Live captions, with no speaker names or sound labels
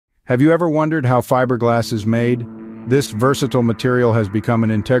Have you ever wondered how fiberglass is made? This versatile material has become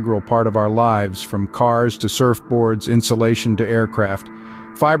an integral part of our lives, from cars to surfboards, insulation to aircraft.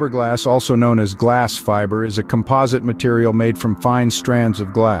 Fiberglass, also known as glass fiber, is a composite material made from fine strands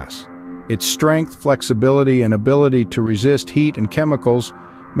of glass. Its strength, flexibility, and ability to resist heat and chemicals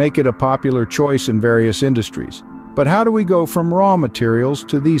make it a popular choice in various industries. But how do we go from raw materials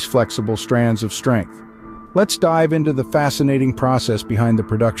to these flexible strands of strength? Let's dive into the fascinating process behind the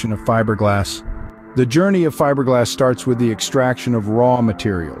production of fiberglass. The journey of fiberglass starts with the extraction of raw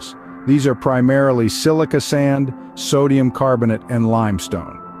materials. These are primarily silica sand, sodium carbonate, and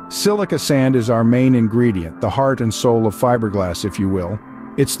limestone. Silica sand is our main ingredient, the heart and soul of fiberglass, if you will.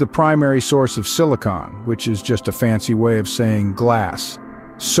 It's the primary source of silicon, which is just a fancy way of saying glass.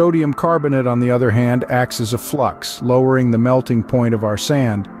 Sodium carbonate, on the other hand, acts as a flux, lowering the melting point of our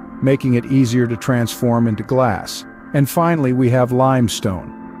sand, making it easier to transform into glass. And finally, we have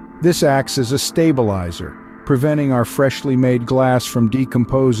limestone. This acts as a stabilizer, preventing our freshly made glass from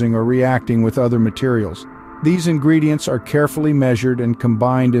decomposing or reacting with other materials. These ingredients are carefully measured and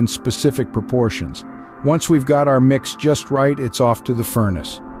combined in specific proportions. Once we've got our mix just right, it's off to the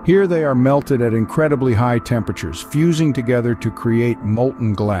furnace. Here they are melted at incredibly high temperatures, fusing together to create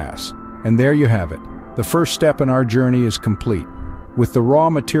molten glass. And there you have it. The first step in our journey is complete. With the raw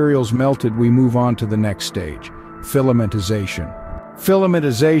materials melted, we move on to the next stage, filamentization.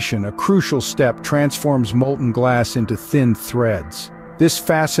 Filamentization, a crucial step, transforms molten glass into thin threads. This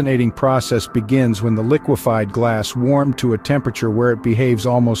fascinating process begins when the liquefied glass, warmed to a temperature where it behaves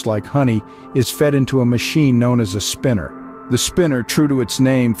almost like honey, is fed into a machine known as a spinner. The spinner, true to its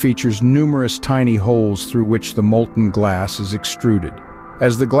name, features numerous tiny holes through which the molten glass is extruded.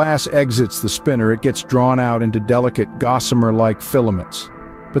 As the glass exits the spinner, it gets drawn out into delicate, gossamer-like filaments.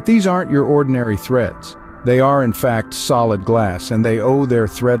 But these aren't your ordinary threads. They are, in fact, solid glass, and they owe their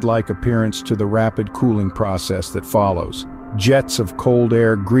thread-like appearance to the rapid cooling process that follows. Jets of cold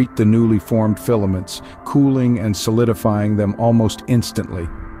air greet the newly formed filaments, cooling and solidifying them almost instantly.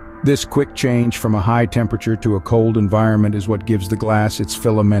 This quick change from a high temperature to a cold environment is what gives the glass its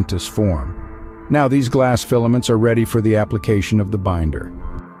filamentous form. Now these glass filaments are ready for the application of the binder.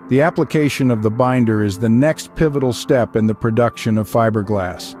 The application of the binder is the next pivotal step in the production of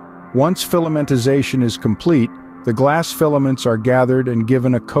fiberglass. Once filamentization is complete, the glass filaments are gathered and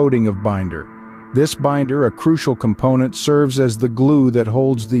given a coating of binder. This binder, a crucial component, serves as the glue that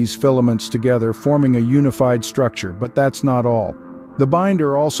holds these filaments together, forming a unified structure, but that's not all. The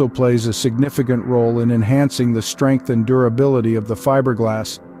binder also plays a significant role in enhancing the strength and durability of the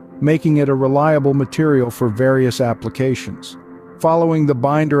fiberglass, making it a reliable material for various applications. Following the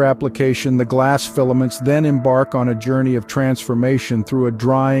binder application, the glass filaments then embark on a journey of transformation through a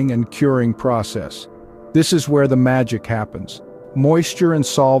drying and curing process. This is where the magic happens. Moisture and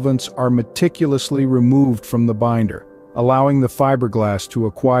solvents are meticulously removed from the binder, allowing the fiberglass to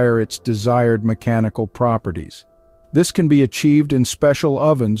acquire its desired mechanical properties. This can be achieved in special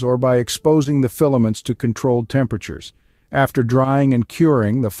ovens or by exposing the filaments to controlled temperatures. After drying and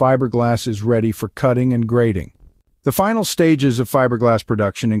curing, the fiberglass is ready for cutting and grading. The final stages of fiberglass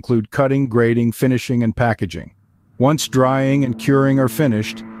production include cutting, grading, finishing, and packaging. Once drying and curing are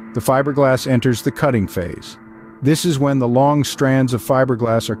finished, the fiberglass enters the cutting phase. This is when the long strands of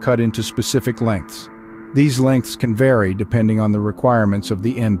fiberglass are cut into specific lengths. These lengths can vary depending on the requirements of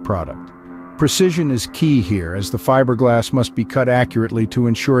the end product. Precision is key here, as the fiberglass must be cut accurately to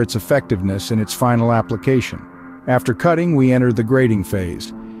ensure its effectiveness in its final application. After cutting, we enter the grading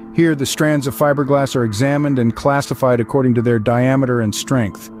phase. Here, the strands of fiberglass are examined and classified according to their diameter and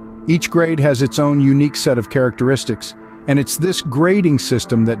strength. Each grade has its own unique set of characteristics, and it's this grading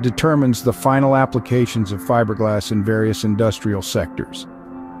system that determines the final applications of fiberglass in various industrial sectors.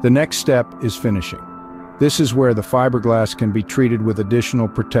 The next step is finishing. This is where the fiberglass can be treated with additional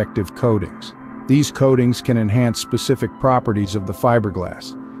protective coatings. These coatings can enhance specific properties of the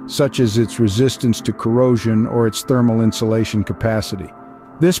fiberglass, such as its resistance to corrosion or its thermal insulation capacity.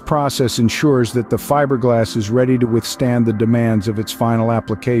 This process ensures that the fiberglass is ready to withstand the demands of its final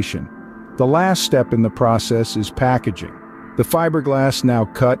application. The last step in the process is packaging. The fiberglass, now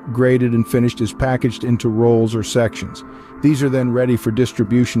cut, graded, and finished, is packaged into rolls or sections. These are then ready for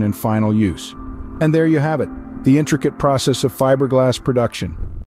distribution and final use. And there you have it, the intricate process of fiberglass production.